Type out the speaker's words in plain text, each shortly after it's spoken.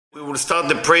We will start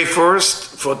the pray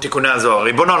first for Tikkunei Zohar.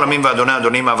 ריבון העולמים ואדוני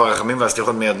אדונים אב הרחמים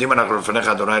והסליחות מיידים אנחנו לפניך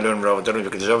אדוני אלוהינו ולאבותינו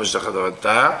וקדושה ושתך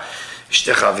תורתה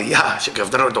אשתך אביה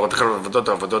שקרבתנו לתורתך ולעבודות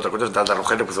העבודות הקודש נתת לנו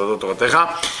חלק בסודות תורתך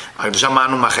הקדושה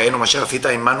מענו מחיינו מה אשר עשית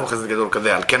עמנו חסד גדול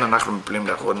כזה על כן אנחנו מפלים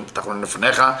תחתונים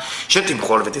לפניך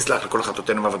שתמחול ותסלח לכל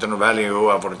חטאותינו ואבותינו ואל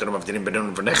יהיו עוונותינו מבדילים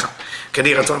בינינו לבניך כן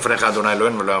יהי רצון לפניך אדוני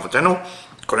אלוהינו ולאבותינו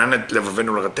כונן את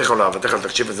לבבינו לרתך ולאהבתך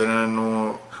לתקשיב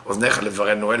אזנינו אוזניך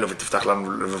לדברנו אלו ותפתח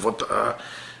לנו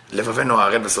לבבינו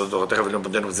הערל בסודות תורתך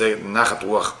ולמודנו וזה נחת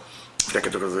רוח לפני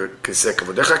כיסא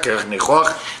כבודיך, כרך ניחוח,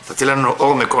 תציל לנו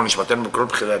אור מכל נשמתנו בכל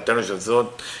בחילתנו של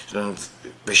זאת,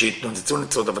 ושיתנוצצו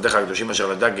נצרות עבדיך הקדושים אשר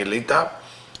לדע גילית,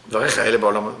 דבריך האלה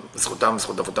בעולם, זכותם,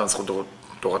 זכות אבותם, זכות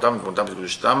תורתם, תמותם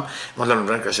וקדושתם, אמרת לנו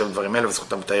דברים כאשר דברים אלה,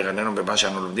 וזכותם תאיר עינינו במה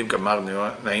שאנו לומדים, כמר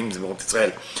נעים זמירות ישראל.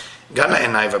 גם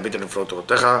לעיניי והביט על נפלאות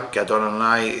תורתך, כי אדון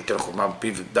אדוני ייתן חוכמה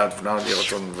בפיו ודעת ונאמר לי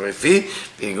רצון ופי,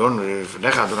 ויגון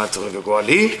לפניך אדוני צורך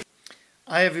וגואלי.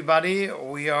 Hi everybody,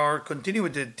 we are continuing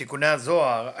with the Tikkunei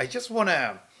Zohar. I just want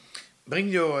to bring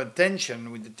your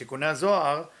attention with the Tikkunei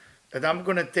Zohar that I'm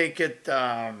going to take it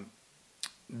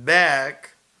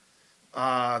back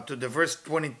to the verse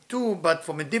 22, but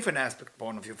from a different aspect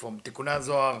point of view, from Tikkunei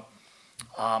Zohar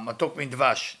Matok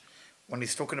Midvash, when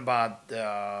he's talking about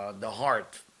the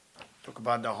heart,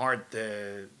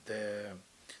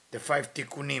 the five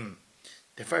tikkunim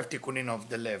of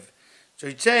the lev. So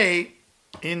he'd say,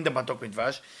 in the Matok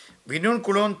Midvash, Vinun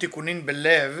kulon tikkunin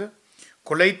belev,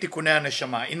 kolei tikkunei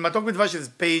haneshama. In Matok Midvash is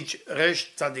page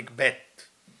Resh Tzadik Bet.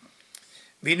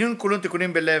 Vinun kulon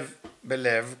tikkunin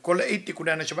belev, kolei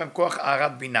tikkunei haneshama, koach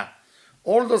arat bina.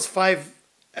 All those five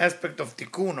aspects of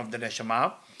tikkun of the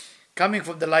neshama, coming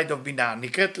from the light of bina,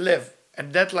 nikret lev,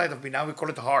 and that light of bina we call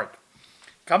it heart.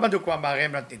 כמה דוקמה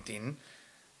מהרם נתניתין,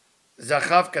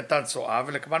 זכב קטן צועה,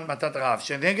 ולכמן מתת רעב,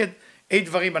 שנגד 8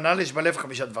 דברים הנ"ל יש בלב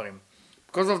 5 דברים.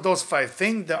 Because of those 5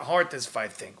 things, the heart is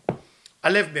 5 things.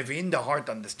 הלב מבין, the heart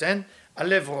understand.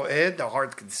 הלב רואה, the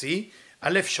heart can see.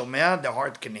 הלב שומע, the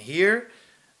heart can hear.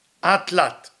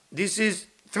 התלת, this is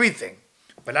 3 things.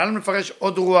 ולנו מפרש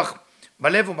עוד רוח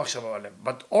בלב ומחשבה בלב.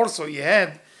 But also you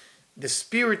had, the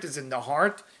spirit is in the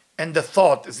heart, and the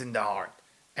thought is in the heart.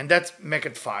 And that's make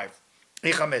it 5.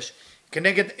 E5.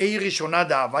 כנגד A ראשונה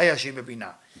דהוויה שהיא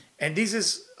בבינה. And this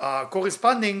is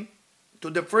corresponding to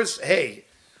the first hey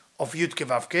of Yud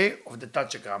Kevavke, of the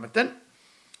Tetragrammaton,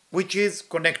 which is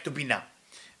connect to Bina.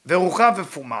 Verucha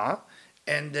vefuma,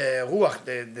 and Ruach,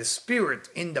 the spirit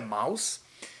in the mouth,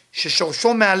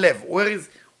 sheshorsho me'alev.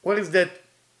 Where is that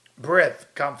breath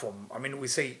come from? I mean, we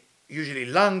say usually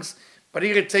lungs, but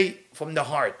here it say from the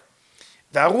heart.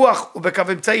 Ve'ruach ubekav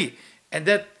emtzai, and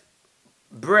that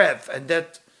breath and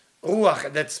that Ruach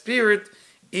and that spirit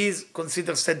is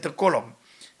considered center column,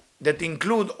 that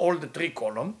include all the 3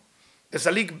 columns.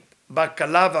 Esalik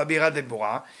bakala v'abira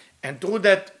debora, and through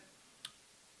that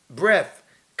breath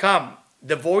come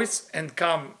the voice and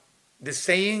come the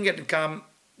saying and come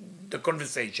the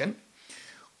conversation.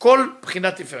 Kol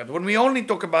b'chinat tiferet. When we only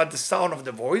talk about the sound of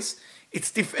the voice,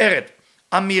 it's tiferet.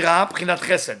 Amira b'chinat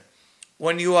chesed.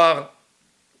 When you are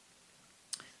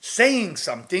saying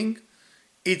something,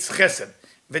 it's chesed.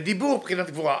 V'dibur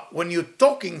b'chinat gvura. When you're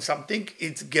talking something,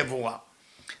 it's gevura.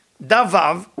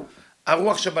 Davav,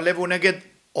 הרוח שבלב הוא נגד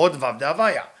עוד וו,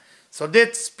 דהוויה. So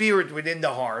that spirit within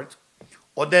the heart,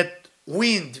 or that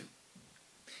wind,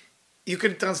 you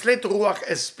can translate ruach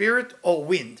as spirit or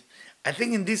wind. I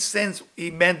think in this sense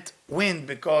he meant wind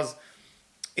because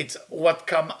it's what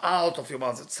come out of your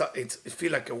mouth. It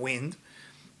feels like a wind.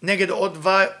 נגד עוד וו,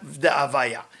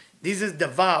 דהוויה. This is the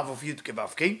vav of Yud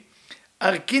Kevavke.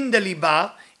 ארכין דליבה,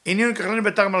 עניין ככלני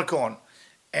בתר מלכון.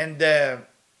 And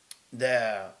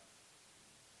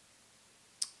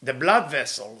the blood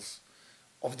vessels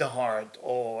of the heart,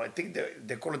 or I think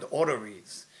they call it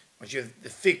arteries, which is the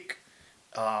thick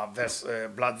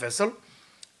blood vessel,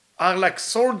 are like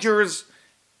soldiers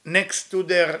next to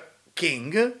their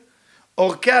king.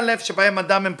 עורקי הלב שבהם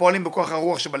אדם הם פועלים בכוח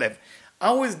הרוח שבלב.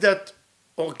 How is that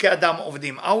עורקי אדם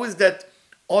עובדים? How is that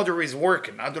arteries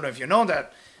working? I don't know if you know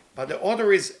that, but the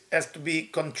arteries has to be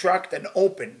contract and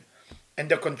open. And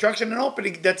the contraction and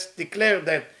opening, that's declared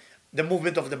that the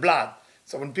movement of the blood.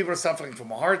 So when people are suffering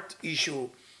from a heart issue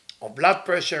or blood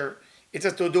pressure, it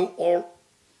has to do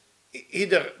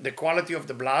either the quality of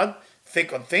the blood,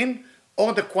 thick or thin,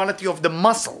 or the quality of the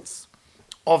muscles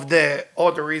of the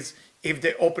arteries if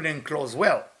they open and close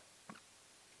well.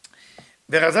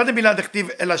 ורזת המילה דכתיב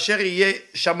אל אשר יהיה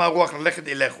שם הרוח ללכת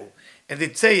אליכו. And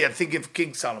it say, I think of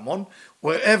King Solomon,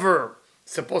 wherever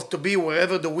supposed to be,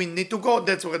 wherever the wind need to go,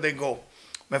 that's where they go.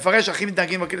 מפרש אחים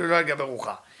מתנהגים וכאילו לא לגבי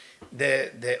רוחה.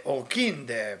 The orkin,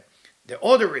 the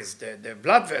arteries, the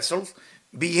blood vessels,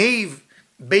 behave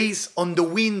based on the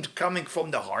wind coming from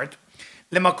the heart.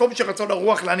 למקום שרצון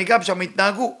הרוח להנהיגה ושם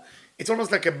יתנהגו. It's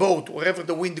almost like a boat, wherever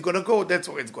the wind is going to go, that's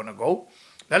where it's going to go.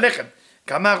 ללכת.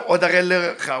 כאמר, עוד הרי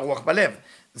לך הרוח בלב.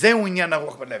 זהו עניין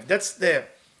הרוח בלב. That's the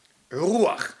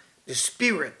ruach, the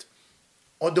spirit,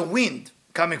 or the wind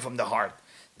coming from the heart.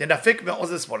 The nafek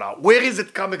me'oz esmola. Where is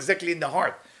it come exactly in the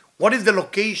heart? What is the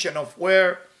location of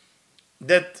where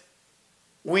that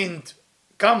wind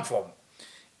come from?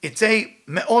 It's a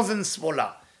me'ozen smola,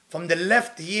 from the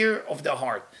left ear of the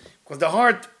heart. Because the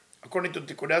heart, according to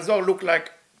Tikkunei Zohar, look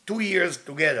like 2 ears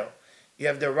together. You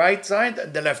have the right side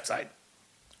and the left side.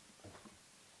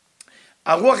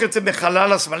 הרוח יוצא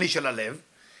בחלל השמאלי של הלב.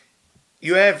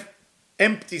 You have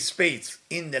empty space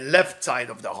in the left side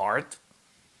of the heart.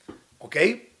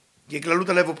 Okay? כי כללות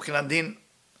הלב הוא בחינת דין.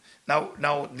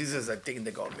 Now this is I think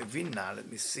the God מבינה,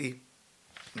 let me see.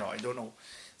 No, I don't know.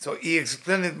 So he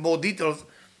explained in more details.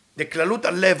 The כללות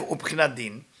הלב הוא בחינת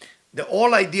דין. The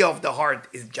whole idea of the heart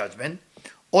is judgment,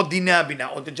 or דיני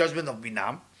הבינה, or the judgment of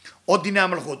בינה, or דיני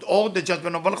המלכות, or the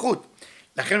judgment of מלכות.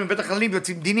 לכן מבית החללים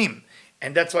יוצאים דינים.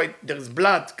 And that's why there is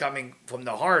blood coming from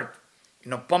the heart,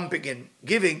 pumping and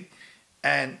giving,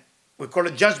 and we call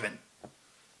it judgment.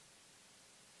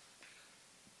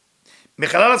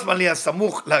 מחלל השמאלי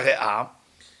הסמוך לריאה,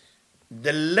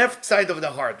 the left side of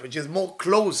the heart, which is more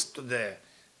close to the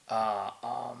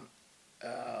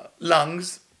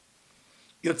lungs,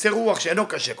 יוצא רוח שאינו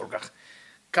קשה כל כך.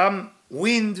 Come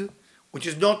wind, which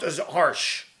is not as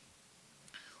harsh.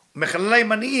 מחלל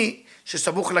הימני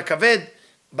שסמוך לכבד,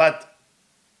 but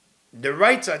the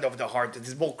right side of the heart, it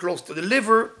is more close to the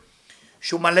liver,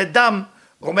 שהוא מלא דם,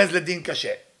 רומז לדין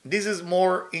קשה. This is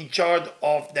more in charge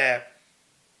of the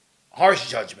harsh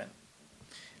judgment.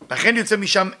 לכן יוצא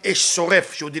משם אש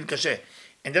שורף, שהוא דין קשה.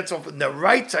 And that's on the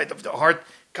right side of the heart,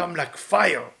 come like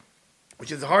fire,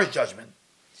 which is harsh judgment.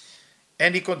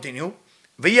 And he continue,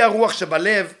 ויהי הרוח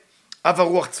שבלב, אב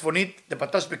הרוח צפונית,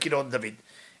 דפתש בקינות דוד.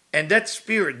 And that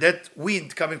spirit, that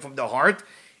wind coming from the heart,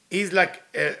 is like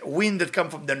a wind that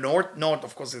comes from the north. North,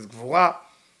 of course, is Gvura.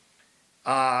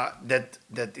 That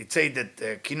it say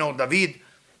that Kinor David,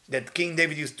 that King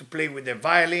David used to play with the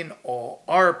violin or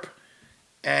harp,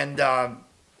 and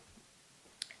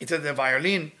it says the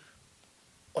violin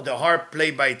or the harp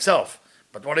play by itself.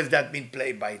 But what does that mean,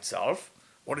 play by itself?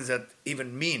 What does that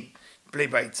even mean, play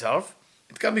by itself?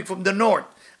 It's coming from the north.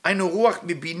 היינו רוח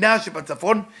מבינה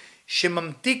שבצפון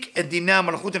שממתיק את דיני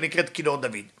המלכות הנקראת כינור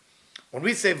דוד. When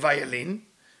we say violin,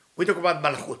 we talk about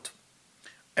malchut.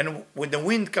 And when the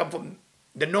wind comes from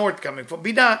the north coming from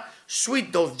בינה,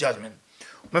 sweet those judgment.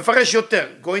 הוא מפרש יותר,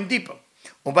 going deeper.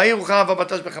 ובעיר רוחב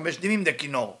הבטש בחמש דימים דה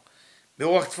כינור.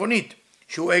 ברוח צפונית,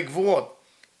 שהוא אי גבורות.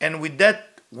 And with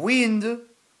that wind,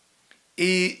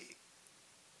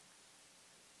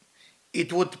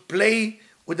 it would play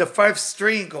with the 5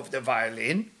 string of the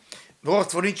violin. ברוח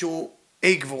צפונית שהוא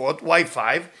אי גבורות, Y5,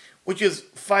 which is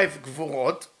 5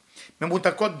 גבורות.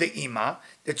 ממותקות דאימא,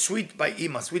 that sweet by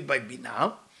אימא, sweet by בינה,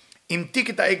 המתיק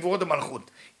את האי גבורות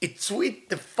המלכות. It sweet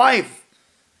the 5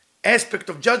 aspect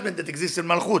of judgment that exists in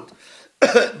מלכות.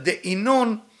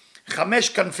 דאינון 5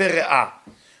 כנפי ריאה.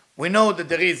 We know that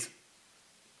there is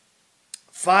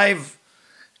 5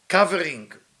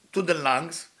 covering to the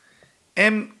lungs,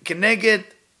 הם כנגד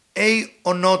אי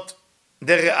עונות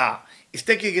דריאה. He's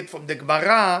taking it from the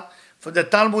Gemara, from the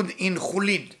Talmud in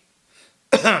חולין.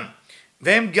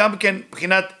 והם גם כן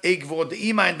בחינת אי גבורות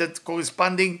אימא, and that's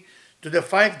corresponding to the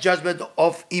 5 judgment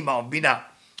of אימא, of בינה.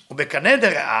 ובקנה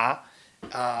דרעה,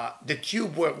 the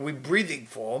tube where we're breathing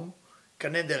from,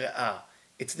 קנה דרעה,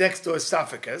 it's next to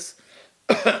esophagus,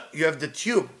 you have the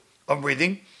tube of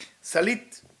breathing,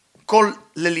 סלית קול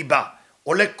לליבה,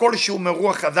 עולה קול שהוא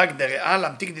מרוח חזק דרעה,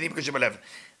 להמתיק דינים קשה בלב.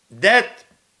 That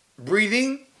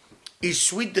breathing is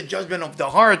sweet the judgment of the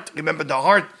heart. Remember, the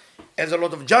heart has a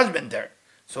lot of judgment there.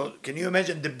 So can you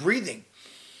imagine the breathing?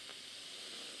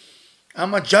 How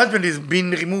much judgment is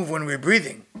being removed when we're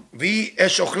breathing? Vi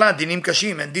esh ochla dinim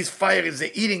kashim, and this fire is a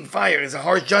eating fire, is a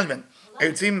harsh judgment.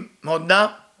 היוצאים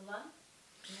מהודנה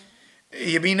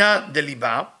ימינה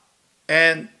דליבה,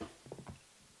 and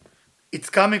it's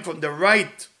coming from the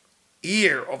right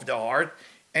ear of the heart.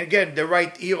 And again, the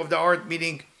right ear of the heart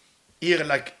meaning ear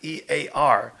like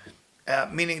E-A-R,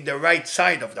 meaning the right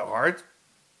side of the heart.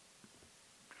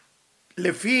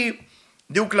 לפי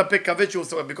דיוק כלפי כבד שהוא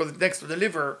סורר, because it's next to the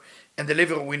liver, and the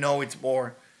liver we know it's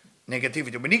more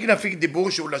negativity. מנהיג נפיק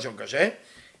דיבור שהוא לשון קשה,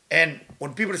 and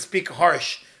when people speak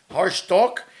harsh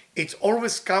talk, it's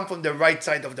always come from the right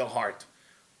side of the heart.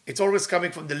 It's always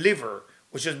coming from the liver,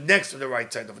 which is next to the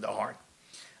right side of the heart.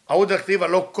 ההוא דכתיב,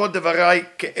 הלא כל דבריי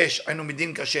כאש, היינו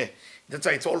מדין קשה. That's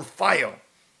why it's all fire.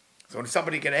 So when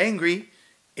somebody get angry,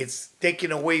 it's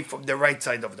taken away from the right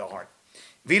side of the heart.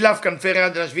 ואילף כנפי רע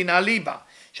דנשבין הליבה,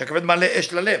 שהכבד מעלה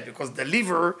אש ללב, because the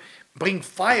liver bring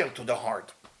fire to the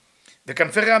heart.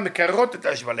 וכנפי רע מקרות את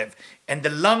האש בלב, and the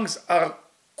lungs are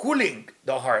cooling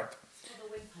the heart.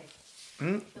 The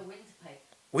windpipe. The windpipe.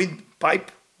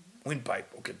 Windpipe? Windpipe,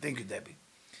 okay, thank you Debbie.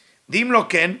 ואם לא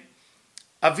כן,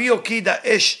 אבי הוקיד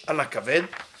האש על הכבד,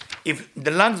 if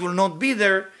the lungs will not be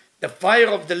there, the fire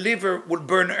of the liver will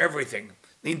burn everything,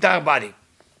 the entire body.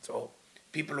 So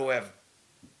people who have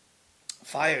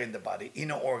fire in the body,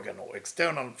 inner organ or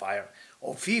external fire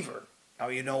or fever, now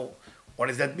you know what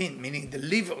does that mean? Meaning the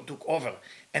liver took over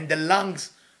and the lungs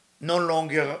no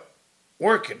longer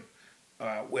working.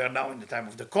 We are now in the time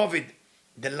of the COVID,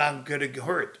 the lung getting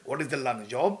hurt. What is the lung's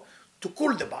job? To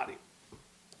cool the body.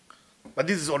 But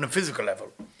this is on a physical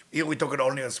level. Here we're talking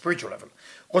only on a spiritual level.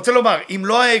 רוצה לומר, אם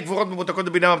לא היה גבורות ממותקות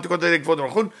בבינה ומתקות על ידי כבוד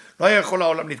ומלכות, לא היה יכול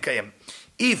העולם להתקיים.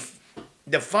 If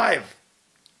the 5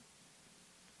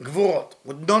 גבורות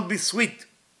would not be sweet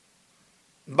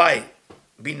by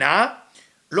בינה,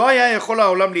 לא היה יכול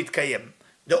העולם להתקיים.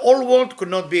 The whole world could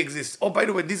not be exist. Oh, by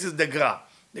the way, this is the gra.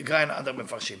 The gra and other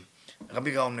מפרשים.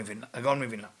 רבי גאון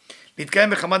מבין לה. להתקיים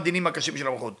בכמת דינים הקשים של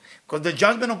המלכות. Because the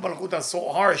judgment of מלכות are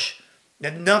so harsh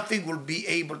that nothing will be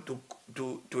able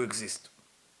to exist.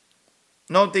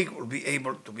 Nothing will be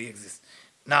able to be exist.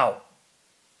 Now,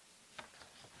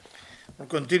 we'll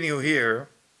continue here.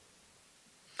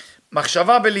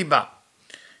 מחשבה בליבה,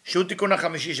 שהוא תיקון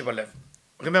החמישי שבלב.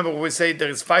 Remember we say there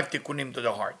is 5 תיקונים to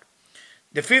the heart.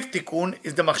 The 5th תיקון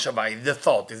is the מחשבה, is the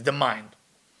thought, is the mind.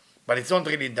 But it's not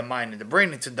really in the mind, in the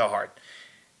brain, it's in the heart.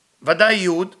 ודאי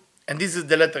יוד, and this is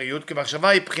the letter יוד, כי מחשבה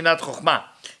היא בחינת חוכמה,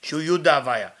 שהוא יוד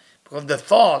ההוויה. Because the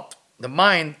thought, the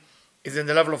mind, is in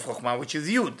the level of חוכמה, which is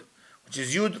yud, which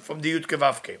is yud from the yud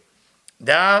kevavke.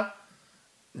 The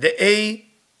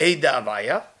A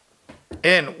דהוויה,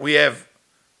 and we have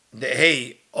the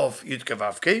A of יוד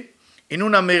kevavke.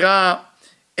 אינון אמירה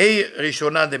A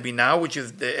ראשונה דבינה, which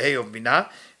is the A of בינה,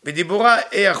 ודיבורה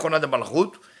A אחרונה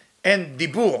דמלכות, and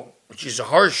דיבור, which is a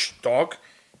harsh talk,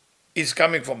 is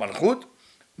coming from מלכות,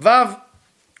 ו'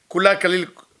 כולה כליל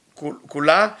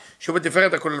כולה, שהוא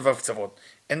בתפארת הכולל ו' קצוות.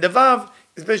 And the ו'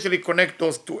 especially connect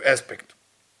those 2 aspects.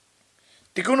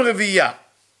 תיקון רביעייה,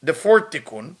 the 4th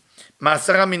תיקון,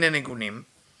 מ10 מיני ניגונים,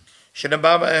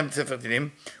 שנבע בהם ספר תהילים,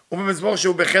 ובמזמור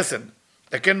שהוא בחסד,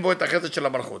 תקן בו את החסד של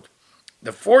המלכות.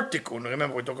 The 4th תיקון,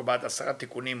 remember we talk about 10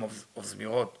 תיקונים of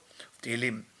זמירות, of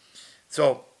תהילים. So,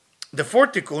 the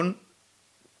 4th תיקון,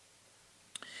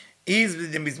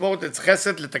 is the מזמור את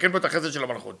חסד, לתקן בו את החסד של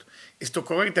המלכות. is to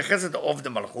correct the חסד of the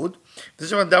מלכות. זה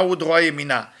שם דאוד רואה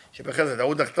ימינה, שבחסד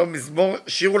דאוד לכתוב מזמור,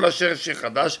 שירו לאשר שיר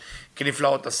חדש, כי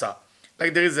נפלאות עשה.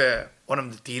 Like there is one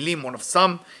of the תהילים, one of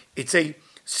some, it say,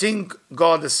 sing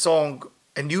God a song,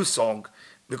 a new song,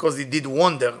 because he did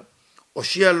wonder,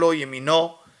 הושיע לו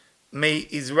ימינו, may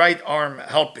his right arm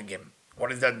helping him. What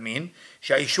does that mean?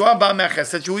 שהישועה באה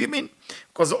מהחסד שהוא ימין.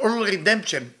 Because all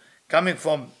redemption coming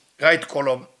from right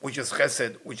column, which is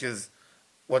chesed, which is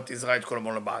what is right column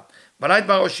all about. בלית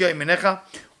בר הושיע ימיניך,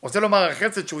 רוצה לומר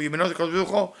החסד שהוא ימינו של הקדוש ברוך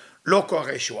הוא, לא כוח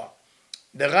הישועה.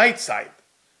 The right side,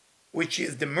 which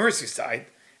is the mercy side,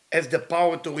 has the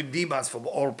power to redeem us from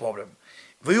all problem.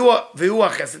 והוא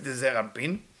החסד לזעיר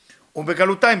אנפין,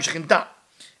 ובגלותה עם שכינתה.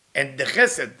 And the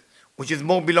chesed, which is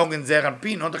more belong in זעיר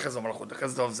אנפין, not the chesed of מלכות, the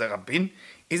chesed of זעיר אנפין,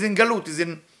 is in גלות, is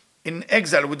in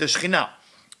exile with the שכינה.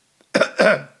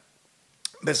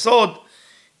 בסוד,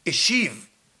 השיב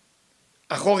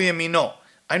אחור ימינו.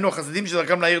 היינו החסדים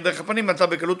שדרכם להאיר דרך הפנים, מצא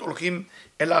בקלות הולכים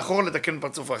אל האחור לתקן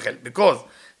פרצוף רחל. Because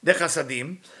the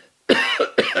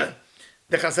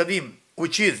חסדים,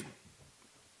 which is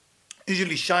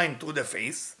usually shine through the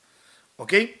face,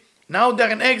 okay? Now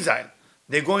they're in exile.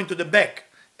 They're going to the back,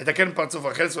 לתקן פרצוף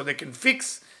רחל, so they can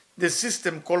fix the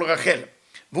system called רחל.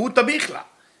 והוא תביך לה.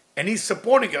 And he's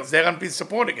supporting her, זעיר אנפין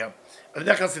supporting her. על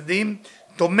ידי החסדים,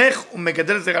 תומך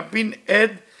ומגדל זעיר אנפין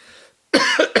עד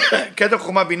כתר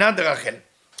חוכמה בינה דרחל.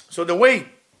 So the way,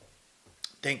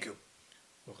 thank you.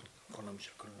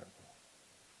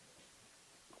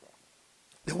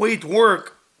 The way it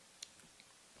works,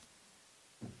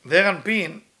 זעיר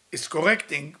אנפין is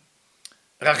correcting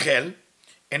רחל,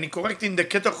 and he correcting the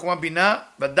כתר חוכמה בינה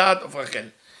בדעת of רחל.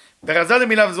 ורזל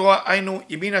למילה וזרוע היינו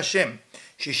ימין השם,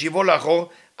 שישיבו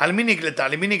לאחור, על מי נגלתה,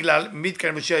 למי נגלל, מי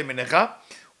יתקרב בשיר ימיניך,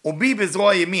 ובי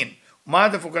בזרוע ימין, ומה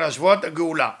דפוק על השבועות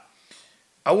הגאולה.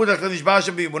 ההוא דרכת נשבע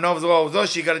השם בימונה ובזרוע עוזו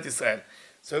שיגאל את ישראל.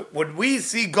 So when we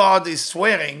see God is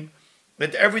swearing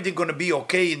that everything going to be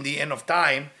okay in the end of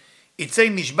time, it says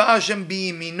Nishba Hashem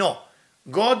biyimino.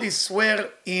 God is swear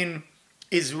in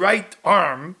his right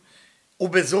arm,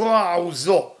 ubezroa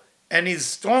auzo, and his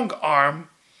strong arm,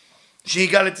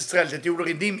 שיגאל את ישראל, that he will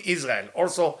redeem Israel.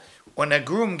 Also, when a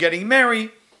groom getting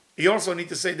married, he also need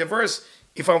to say the verse,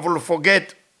 if I will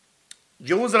forget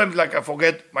Jerusalem, like I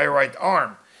forget my right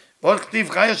arm. ועוד כתיב,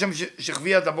 חי השם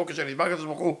שכבי עד הבוקר שנשבע הקדוש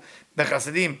ברוך הוא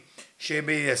בחסדים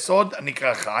שביסוד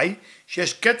הנקרא חי,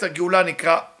 שיש קץ הגאולה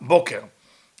נקרא בוקר.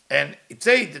 And it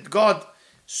says that God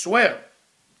swear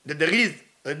that there is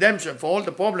redemption for all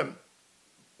the problem.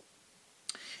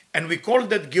 And we call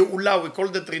that Geula, we call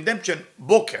that redemption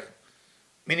Boker,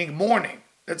 meaning morning.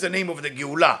 That's the name of the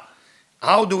Geula.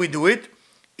 How do we do it?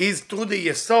 Is through the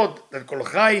Yesod, that Kol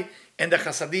Chai, and the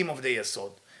Chasadim of the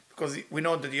Yesod. Because we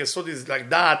know that the Yesod is like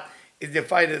that, is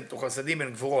divided to Chasadim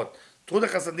and Gvurot. Through the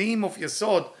Chasadim of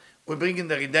Yesod, we bring in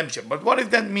the redemption. But what does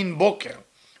that mean, Boker?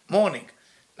 Morning.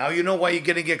 Now you know why you're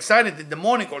getting excited in the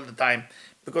morning all the time.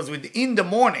 Because within the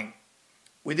morning,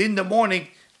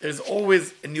 there's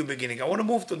always a new beginning. I want to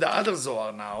move to the other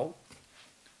Zohar now.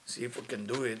 See if we can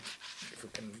do it, if we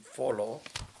can follow.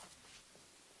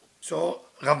 So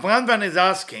Rav Ranvan is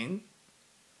asking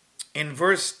in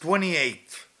verse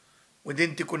 28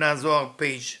 within Tikkunei Zohar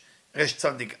page Resh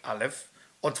Tzadik Aleph,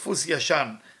 או דפוס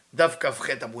ישן דף כ"ח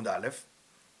עמוד א',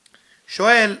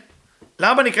 שואל,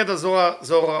 למה נקראת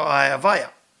זוהר ההוויה?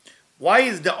 Why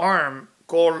is the arm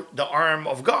called the arm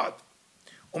of God?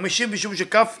 הוא משיב משום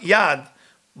שכף יד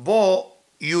בו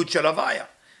יוד של הוויה.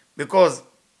 Because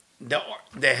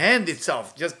the hand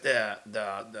itself, just the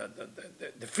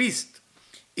fist,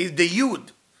 is the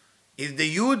yud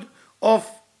of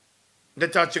the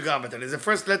tetragrammaton. It's the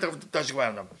first letter of the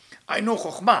tetragrammaton. היינו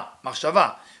חוכמה, מחשבה,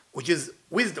 which is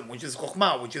wisdom, which is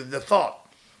חוכמה, which is the thought.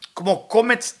 כמו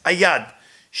קומץ היד,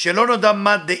 שלא נודע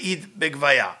מה דעיד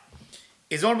בגוויה.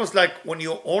 It's almost like when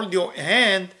you hold your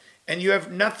hand and you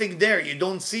have nothing there, you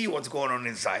don't see what's going on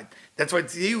inside. That's why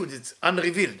it's yud, it's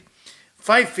unrevealed.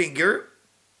 5 finger,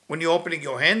 when you're opening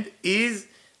your hand, is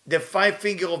the 5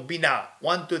 finger of Binah.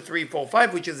 1, 2, 3, 4,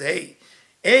 5, which is Hey.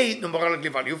 A, numerology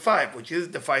value 5, which is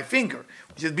the 5 finger,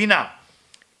 which is Binah.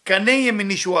 Kanei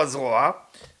yeminishu azroa,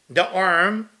 the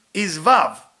arm is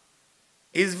Vav.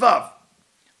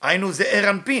 היינו זעיר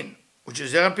אנפין, which is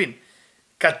זעיר אנפין.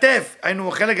 כתף,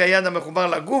 היינו חלק היד המחובר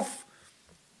לגוף,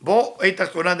 בו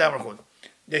תחתונה דהמלכות.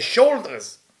 The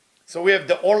shoulders, so we have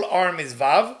the whole arm is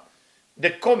Vav, the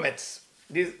comets,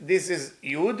 this is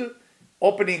Yud,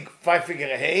 opening 5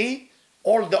 finger Hey,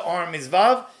 all the arm is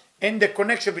Vav, and the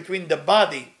connection between the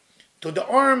body to the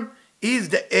arm is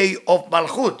the A of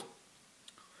Malchut.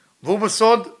 והוא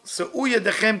בסוד, שאו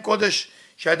ידיכם קודש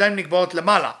שהידיים נקבעות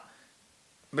למעלה.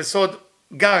 בסוד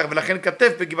גר, ולכן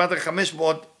כתף בגימטריה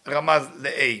 500 רמז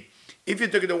ל-A. If you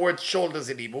take the word shoulders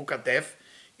in Hebrew, כתף,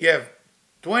 you have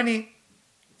 20,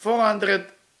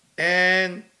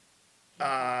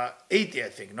 480, I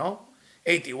think, no?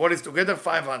 80. What is together?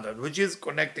 500, which is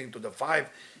connecting to the 5.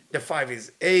 The 5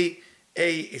 is A.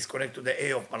 A is connected to the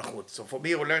A of Malchut. So for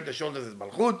me, we learned the shoulders is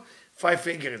Malchut, 5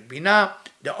 finger is Binah,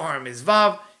 the arm is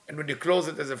Vav, and when you close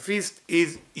it as a fist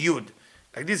is Yud.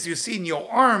 Like this, you see in your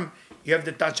arm, you have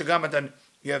the tetragrammaton,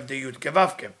 you have the Yud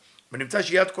Kevavke. ונמצא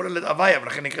שיד כוללת הוויה,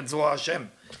 ולכן נקראת זרוע השם.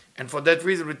 And for that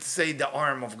reason we say the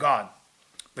arm of God.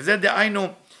 וזה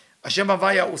דהיינו, השם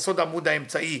הוויה הוא סוד עמוד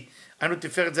האמצעי, היינו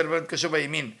תפארת זה לבנת קשר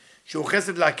בימין, שהוא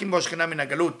חסד להקים בו השכינה מן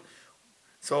הגלות.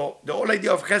 So the whole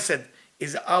idea of chesed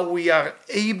is how we are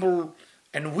able,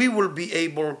 and we will be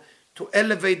able, to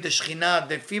elevate the Shekhinah,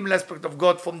 the female aspect of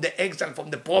God, from the exile, from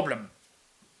the problem.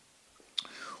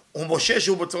 ומשה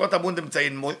שהוא בצורת עמוד אמצעי,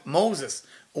 Moses,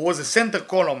 who was a center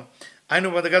column,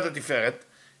 היינו בדרגת התפארת,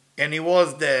 and he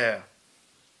was the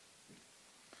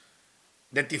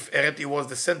תפארת, he was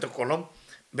the center column,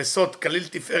 בסוד כליל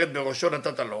תפארת בראשו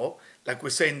נתת לו, like we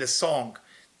say in the song,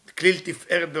 כליל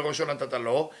תפארת בראשו נתת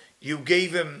לו, you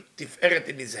gave him תפארת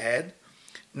in his head,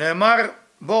 נאמר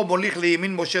בו מוליך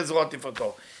לימין משה זרוע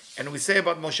תפארתו. And we say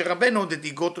about Moshe Rabbeinu that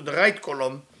he go to the right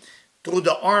column through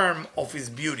the arm of his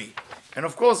beauty. And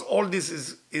of course all this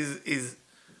is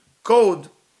code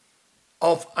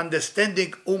of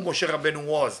understanding who Moshe Rabbeinu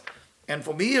was. And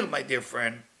from here, my dear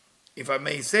friend, if I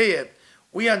may say it,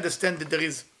 we understand that there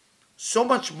is so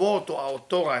much more to our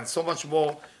Torah and so much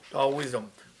more to our wisdom.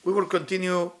 We will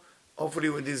continue hopefully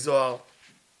with this Zohar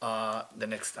the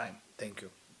next time. Thank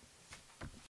you.